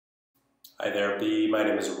Hi there, B. My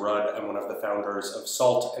name is Rudd. I'm one of the founders of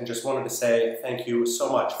Salt, and just wanted to say thank you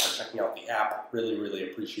so much for checking out the app. Really, really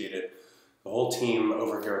appreciate it. The whole team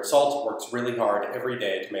over here at Salt works really hard every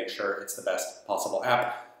day to make sure it's the best possible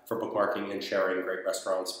app for bookmarking and sharing great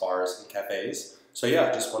restaurants, bars, and cafes. So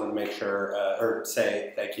yeah, just wanted to make sure, or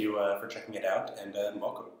say thank you for checking it out, and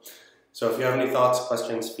welcome. So if you have any thoughts,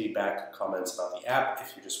 questions, feedback, comments about the app,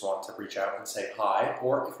 if you just want to reach out and say hi,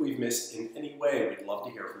 or if we've missed in any way, we'd love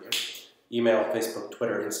to hear from you. Email, Facebook,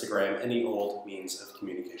 Twitter, Instagram, any old means of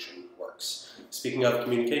communication works. Speaking of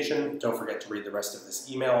communication, don't forget to read the rest of this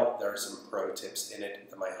email. There are some pro tips in it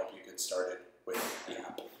that might help you get started with the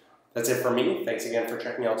app. That's it for me. Thanks again for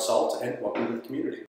checking out Salt, and welcome to the community.